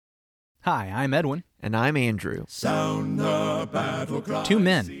Hi, I'm Edwin. And I'm Andrew. Sound the battle cry. 2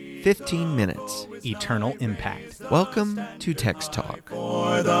 men, 15 minutes. eternal impact. Welcome to Text Talk.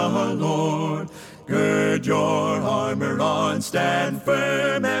 For the Lord, gird your armor on, stand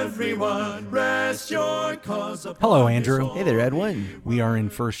firm, everyone. Rest your cause upon Hello, Andrew. Hey there, Edwin. We are in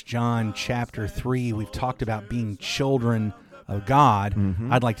 1 John chapter 3. We've talked about being children of God.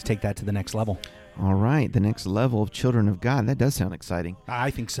 I'd like to take that to the next level. All right, the next level of children of God. That does sound exciting. I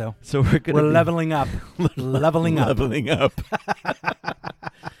think so. So we're leveling up. Leveling up. Leveling up.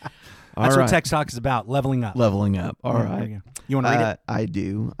 That's what Text Talk is about, leveling up. Leveling up. All There right. you go. You want to read it? I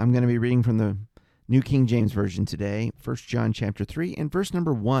do. I'm going to be reading from the New King James Version today, 1 John chapter 3, and verse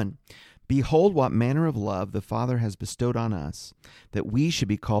number 1. Behold, what manner of love the Father has bestowed on us, that we should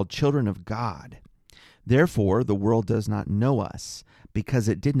be called children of God. Therefore, the world does not know us, because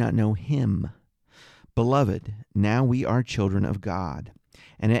it did not know him. Beloved, now we are children of God,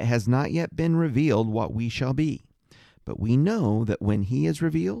 and it has not yet been revealed what we shall be. But we know that when he is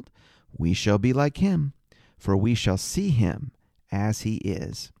revealed, we shall be like him, for we shall see him as he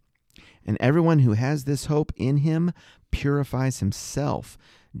is. And everyone who has this hope in him purifies himself,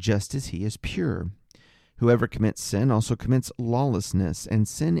 just as he is pure. Whoever commits sin also commits lawlessness, and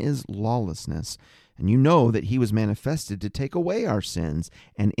sin is lawlessness. And you know that he was manifested to take away our sins,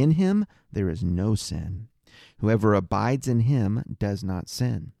 and in him there is no sin. Whoever abides in him does not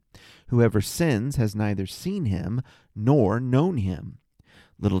sin. Whoever sins has neither seen him nor known him.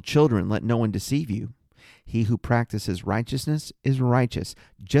 Little children, let no one deceive you. He who practices righteousness is righteous,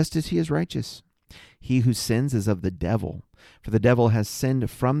 just as he is righteous. He who sins is of the devil, for the devil has sinned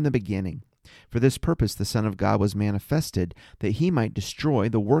from the beginning. For this purpose the Son of God was manifested, that he might destroy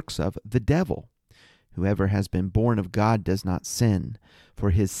the works of the devil. Whoever has been born of God does not sin,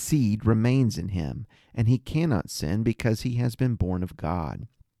 for his seed remains in him, and he cannot sin because he has been born of God.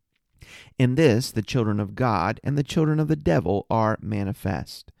 In this the children of God and the children of the devil are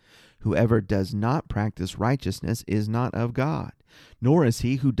manifest. Whoever does not practice righteousness is not of God, nor is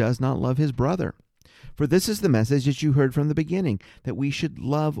he who does not love his brother. For this is the message that you heard from the beginning, that we should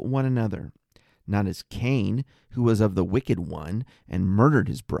love one another. Not as Cain, who was of the wicked one, and murdered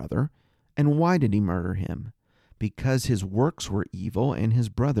his brother. And why did he murder him? Because his works were evil and his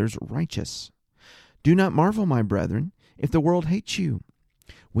brothers righteous. Do not marvel, my brethren, if the world hates you.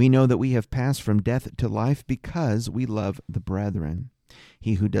 We know that we have passed from death to life because we love the brethren.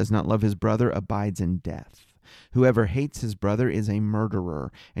 He who does not love his brother abides in death. Whoever hates his brother is a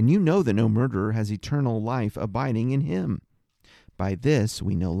murderer, and you know that no murderer has eternal life abiding in him. By this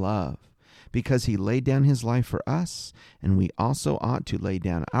we know love, because he laid down his life for us, and we also ought to lay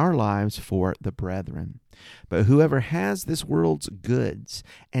down our lives for the brethren. But whoever has this world's goods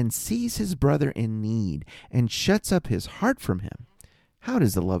and sees his brother in need and shuts up his heart from him, how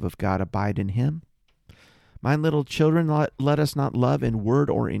does the love of God abide in him? My little children, let us not love in word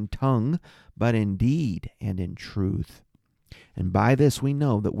or in tongue, but in deed and in truth. And by this we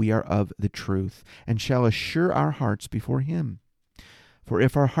know that we are of the truth, and shall assure our hearts before him. For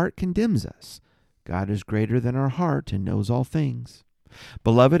if our heart condemns us, God is greater than our heart and knows all things.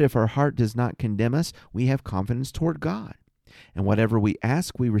 Beloved, if our heart does not condemn us, we have confidence toward God. And whatever we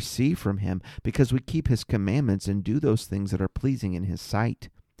ask, we receive from him, because we keep his commandments and do those things that are pleasing in his sight.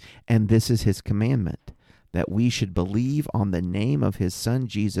 And this is his commandment, that we should believe on the name of his Son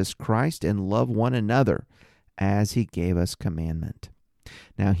Jesus Christ and love one another, as he gave us commandment.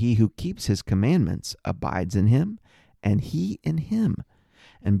 Now he who keeps his commandments abides in him, and he in him.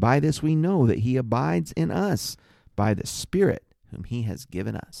 And by this we know that he abides in us, by the Spirit whom he has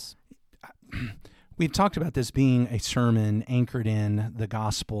given us. We've talked about this being a sermon anchored in the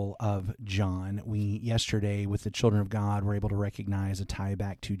Gospel of John. We, yesterday, with the children of God, were able to recognize a tie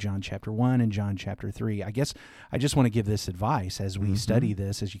back to John chapter 1 and John chapter 3. I guess I just want to give this advice as we study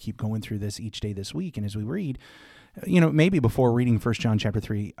this, as you keep going through this each day this week, and as we read. Maybe before reading 1 John chapter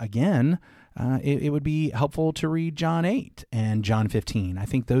 3 again, it would be helpful to read John 8 and John 15. I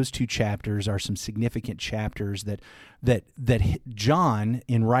think those two chapters are some significant chapters that John,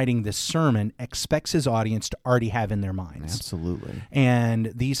 in writing this sermon, expects his audience to already have in their minds. Absolutely.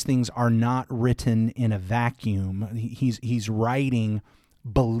 And these things are not written in a vacuum. He's writing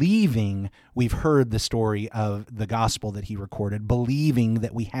believing we've heard the story of the gospel that he recorded, believing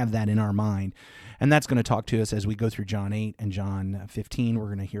that we have that in our mind. And that's going to talk to us as we go through John 8 and John 15. We're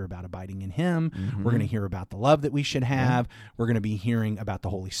going to hear about abiding in him. We're going to hear about the love that we should have. We're going to be hearing about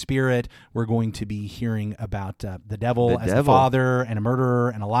the Holy Spirit. We're going to be hearing about the devil as the father and a murderer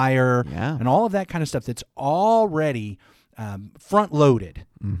and a liar and all of that kind of stuff that's already front-loaded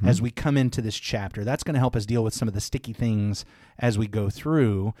as we come into this chapter. That's going to help us deal with some of the sticky things as we go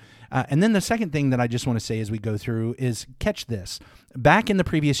through. And then the second thing that I just want to say as we go through is, catch this. Back in the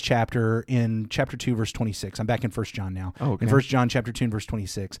previous chapter, in chapter 2, verse 26, I'm back in 1 John now. Oh, okay. In 1 John chapter 2 and verse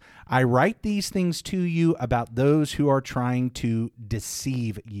 26, I write these things to you about those who are trying to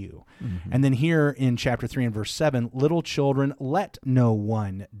deceive you. And then here in chapter 3 and verse 7, little children, let no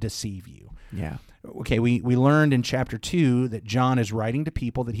one deceive you. Yeah. Okay, we learned in chapter 2 that John is writing to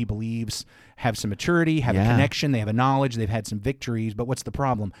people that he believes have some maturity, have a connection, they have a knowledge, they've had some victories, but what's the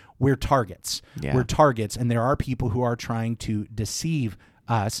problem? We're targets. Yeah. We're targets, and there are people who are trying to deceive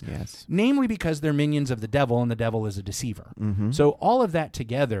us, namely because they're minions of the devil, and the devil is a deceiver. So all of that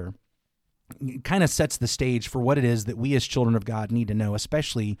together kind of sets the stage for what it is that we as children of God need to know,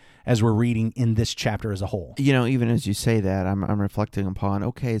 especially as we're reading in this chapter as a whole. You know, even as you say that, I'm reflecting upon,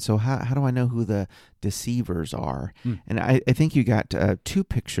 okay, so how do I know who the deceivers are? And I think you got two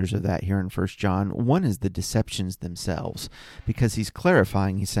pictures of that here in 1 John. One is the deceptions themselves, because he's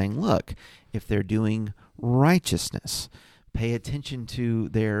clarifying, he's saying, look, if they're doing righteousness, pay attention to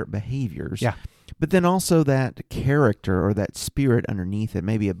their behaviors. Yeah. But then also that character or that spirit underneath it,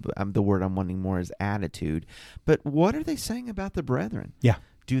 maybe the word I'm wanting more is attitude. But what are they saying about the brethren? Yeah.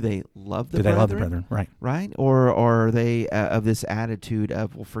 Do they love the Do brethren? they love the brethren? Right. Right? Or are they of this attitude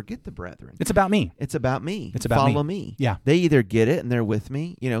of, well, forget the brethren. It's about me. It's about me. It's about Follow me. Yeah. They either get it and they're with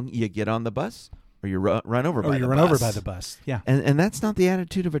me. You know, you get on the bus or you run over by the bus. Or you run over by the bus. Yeah. And that's not the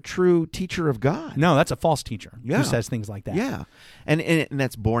attitude of a true teacher of God. No, that's a false teacher Yeah. who says things like that. Yeah. And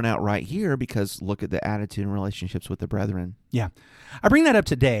that's borne out right here, because look at the attitude and relationships with the brethren. Yeah. I bring that up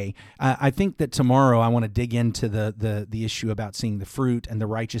today. I think that tomorrow I want to dig into the issue about seeing the fruit and the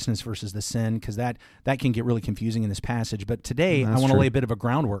righteousness versus the sin, because that can get really confusing in this passage. But today I want to lay a bit of a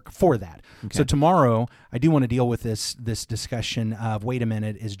groundwork for that. Okay. So tomorrow I do want to deal with this discussion of, wait a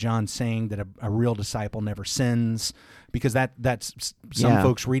minute, is John saying that a real disciple never sins? Because that's some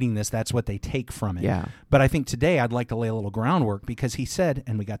folks reading this, that's what they take from it. Yeah. But I think today I'd like to lay a little groundwork, because he said,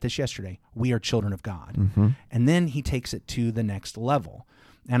 and we got this yesterday, we are children of God. And then he takes it to the next level.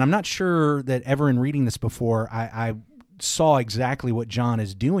 And I'm not sure that ever in reading this before, I saw exactly what John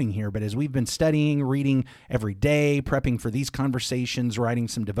is doing here, but as we've been studying, reading every day, prepping for these conversations, writing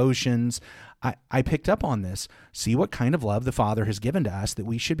some devotions, I picked up on this. See what kind of love the Father has given to us, that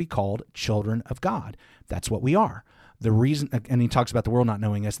we should be called children of God. That's what we are. The reason, and he talks about the world not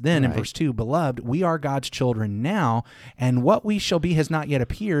knowing us then in verse 2, beloved, we are God's children now, and what we shall be has not yet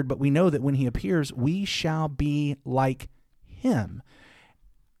appeared, but we know that when he appears, we shall be like him.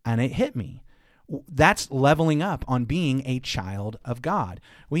 And it hit me. That's leveling up on being a child of God.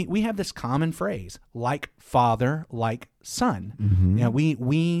 We have this common phrase, like father, like son. You know,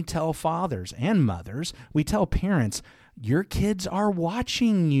 we tell fathers and mothers, we tell parents, your kids are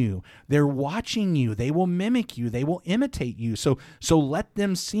watching you. They're watching you. They will mimic you. They will imitate you. So let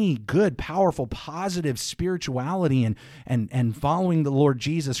them see good, powerful, positive spirituality and following the Lord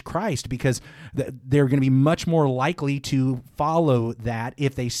Jesus Christ, because they're going to be much more likely to follow that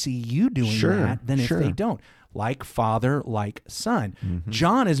if they see you doing that than if they don't. Like father, like son.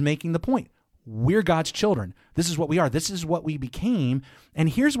 John is making the point. We're God's children. This is what we are. This is what we became. And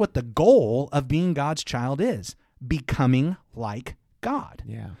here's what the goal of being God's child is. Becoming like God.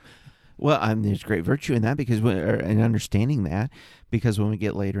 Yeah. Well, there's great virtue in that, because in understanding that, because when we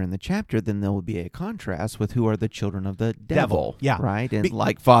get later in the chapter, then there will be a contrast with who are the children of the devil. Yeah. Right? And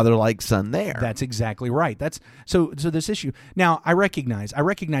like father, like son there. That's exactly right. That's so this issue. Now, I recognize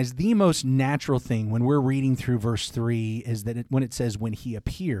the most natural thing when we're reading through verse 3 is that when it says when he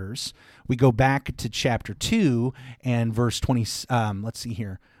appears, we go back to chapter 2 and verse 20. Let's see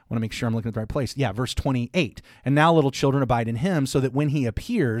here. I want to make sure I'm looking at the right place. Yeah, verse 28. And now little children abide in him, so that when he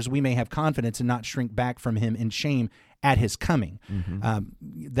appears, we may have confidence and not shrink back from him in shame at his coming.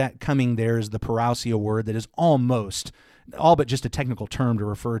 That coming there is the parousio word that is almost all but just a technical term to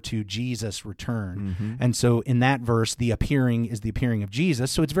refer to Jesus' return. And so in that verse, the appearing is the appearing of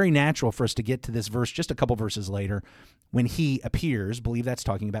Jesus. So it's very natural for us to get to this verse just a couple verses later. When he appears, believe that's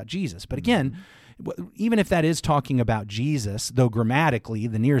talking about Jesus. But again, even if that is talking about Jesus, though grammatically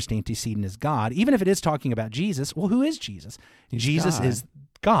the nearest antecedent is God, even if it is talking about Jesus, well, who is Jesus? Jesus God. is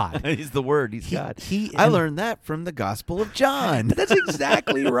God. He's the Word. He's God. I and- learned that from the Gospel of John. That's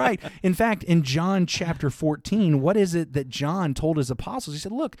exactly right. In fact, in John chapter 14, what is it that John told his apostles? He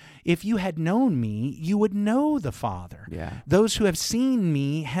said, look, if you had known me, you would know the Father. Yeah. Those who have seen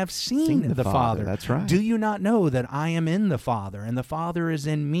me have seen the Father. That's right. Do you not know that I am in the Father and the Father is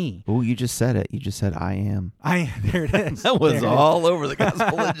in me? Oh, you just said it. You just said, I am. There it is. That was There it is. all over the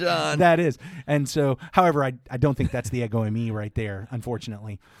Gospel of John. That is. And so, however, I don't think that's the ego in me right there,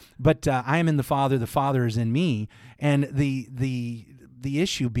 unfortunately. But I am in the Father is in me. And the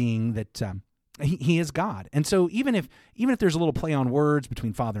issue being that he is God. And so even if there's a little play on words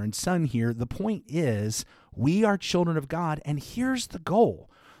between Father and Son here, the point is we are children of God. And here's the goal.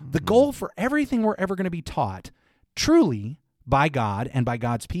 The goal for everything we're ever going to be taught, truly by God and by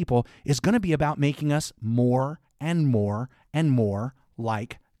God's people, is going to be about making us more and more and more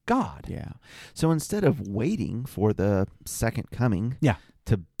like God. Yeah. So instead of waiting for the second coming Yeah.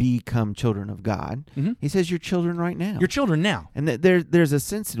 to become children of God, he says you're children right now. You're children now. And there's a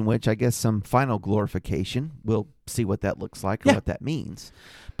sense in which I guess some final glorification, we'll see what that looks like or Yeah. what that means.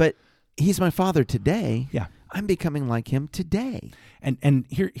 But he's my Father today. Yeah. I'm becoming like him today. And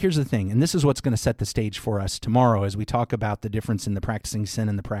here's the thing, and this is what's going to set the stage for us tomorrow as we talk about the difference in the practicing sin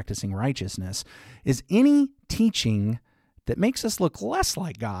and the practicing righteousness, is any teaching that makes us look less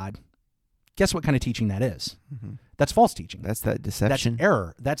like God, guess what kind of teaching that is? That's false teaching. That's that deception. That's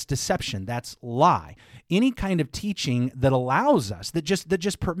error. That's deception. That's lie. Any kind of teaching that allows us, that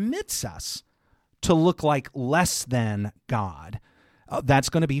just permits us to look like less than God, that's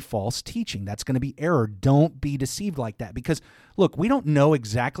going to be false teaching. That's going to be error. Don't be deceived like that. Because, look, we don't know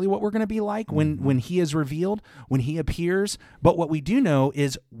exactly what we're going to be like when he is revealed, when he appears. But what we do know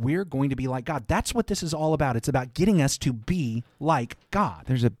is we're going to be like God. That's what this is all about. It's about getting us to be like God.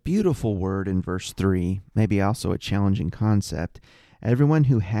 There's a beautiful word in verse 3, maybe also a challenging concept. Everyone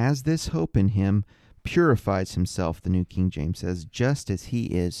who has this hope in him purifies himself, the New King James says, just as he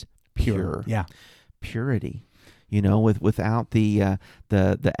is pure. Yeah. Purity. You know, without the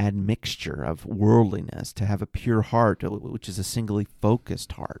admixture of worldliness, to have a pure heart, which is a singly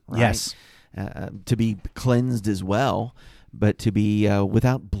focused heart, right? Yes. To be cleansed as well, but to be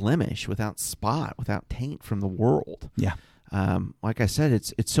without blemish, without spot, without taint from the world. Yeah. Like I said,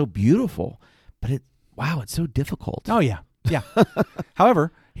 it's so beautiful, but it's so difficult. Oh, yeah. Yeah.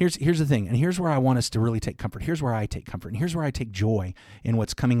 However, here's the thing, and here's where I want us to really take comfort. Here's where I take comfort, and here's where I take joy in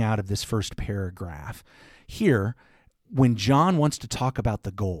what's coming out of this first paragraph. Here, when John wants to talk about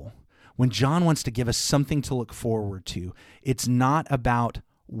the goal, when John wants to give us something to look forward to, it's not about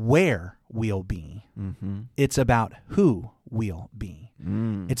where we'll be. It's about who we'll be.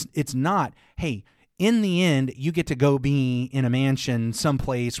 It's not, hey, in the end, you get to go be in a mansion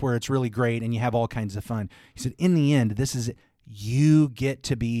someplace where it's really great and you have all kinds of fun. He said, in the end, this is it. You get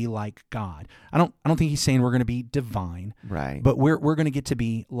to be like God. I don't think he's saying we're going to be divine, Right. but we're going to get to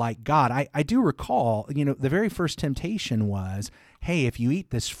be like God. I do recall, the very first temptation was, hey, if you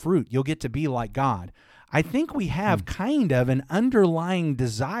eat this fruit, you'll get to be like God. I think we have kind of an underlying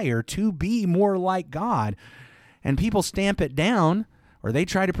desire to be more like God, and people stamp it down, or they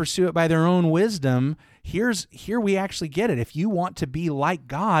try to pursue it by their own wisdom. Here we actually get it. If you want to be like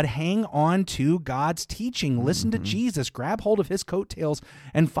God, hang on to God's teaching. Listen to Jesus. Grab hold of his coattails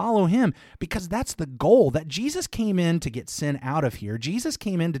and follow him, because that's the goal. That Jesus came in to get sin out of here. Jesus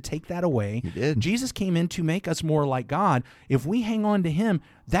came in to take that away. He did. Jesus came in to make us more like God. If we hang on to him,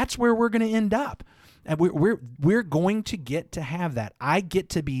 that's where we're going to end up. And we're going to get to have that. I get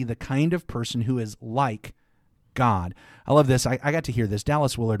to be the kind of person who is like God. I love this. I got to hear this.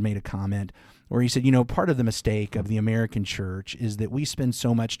 Dallas Willard made a comment where he said, part of the mistake of the American church is that we spend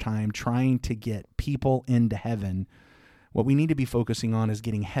so much time trying to get people into heaven. What we need to be focusing on is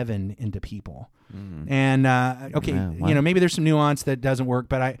getting heaven into people. And, maybe there's some nuance that doesn't work,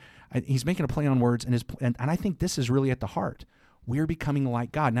 but he's making a play on words, and I think this is really at the heart. We're becoming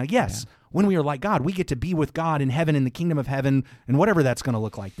like God. Now, yes, when we are like God, we get to be with God in heaven, in the kingdom of heaven, and whatever that's going to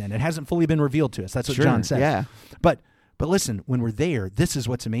look like then. It hasn't fully been revealed to us. That's what John says. Yeah. But listen, when we're there, this is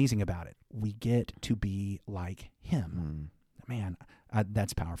what's amazing about it. We get to be like him. Man,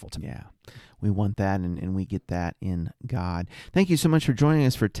 that's powerful to me. Yeah, we want that, and we get that in God. Thank you so much for joining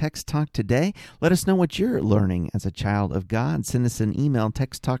us for Text Talk today. Let us know what you're learning as a child of God. Send us an email,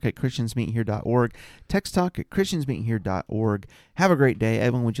 texttalk@christiansmeethere.org, texttalk@christiansmeethere.org. Have a great day.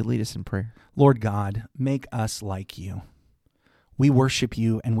 Evan, would you lead us in prayer? Lord God, make us like you. We worship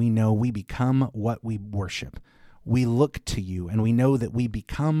you, and we know we become what we worship. We look to you, and we know that we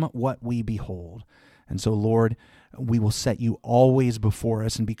become what we behold. And so, Lord, we will set you always before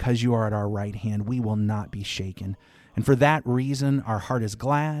us, and because you are at our right hand, we will not be shaken. And for that reason, our heart is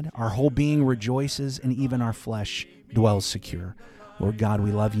glad, our whole being rejoices, and even our flesh dwells secure. Lord God,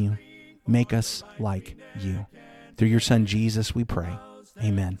 we love you. Make us like you. Through your Son, Jesus, we pray.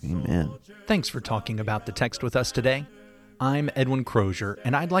 Amen. Amen. Thanks for talking about the text with us today. I'm Edwin Crozier,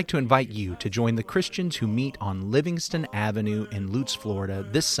 and I'd like to invite you to join the Christians who meet on Livingston Avenue in Lutz, Florida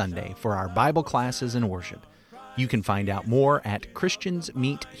this Sunday for our Bible classes and worship. You can find out more at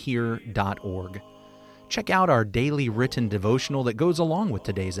christiansmeethere.org. Check out our daily written devotional that goes along with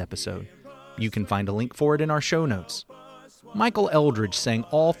today's episode. You can find a link for it in our show notes. Michael Eldridge sang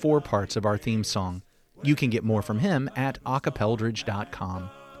all 4 parts of our theme song. You can get more from him at acapeldridge.com.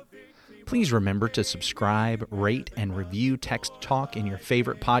 Please remember to subscribe, rate, and review Text Talk in your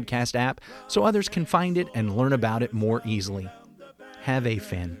favorite podcast app so others can find it and learn about it more easily. Have a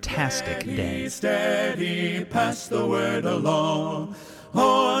fantastic day. Steady, pass the word along.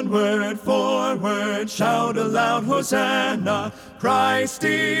 Onward, forward, shout aloud, Hosanna. Christ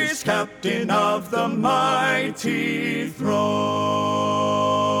is captain of the mighty throne.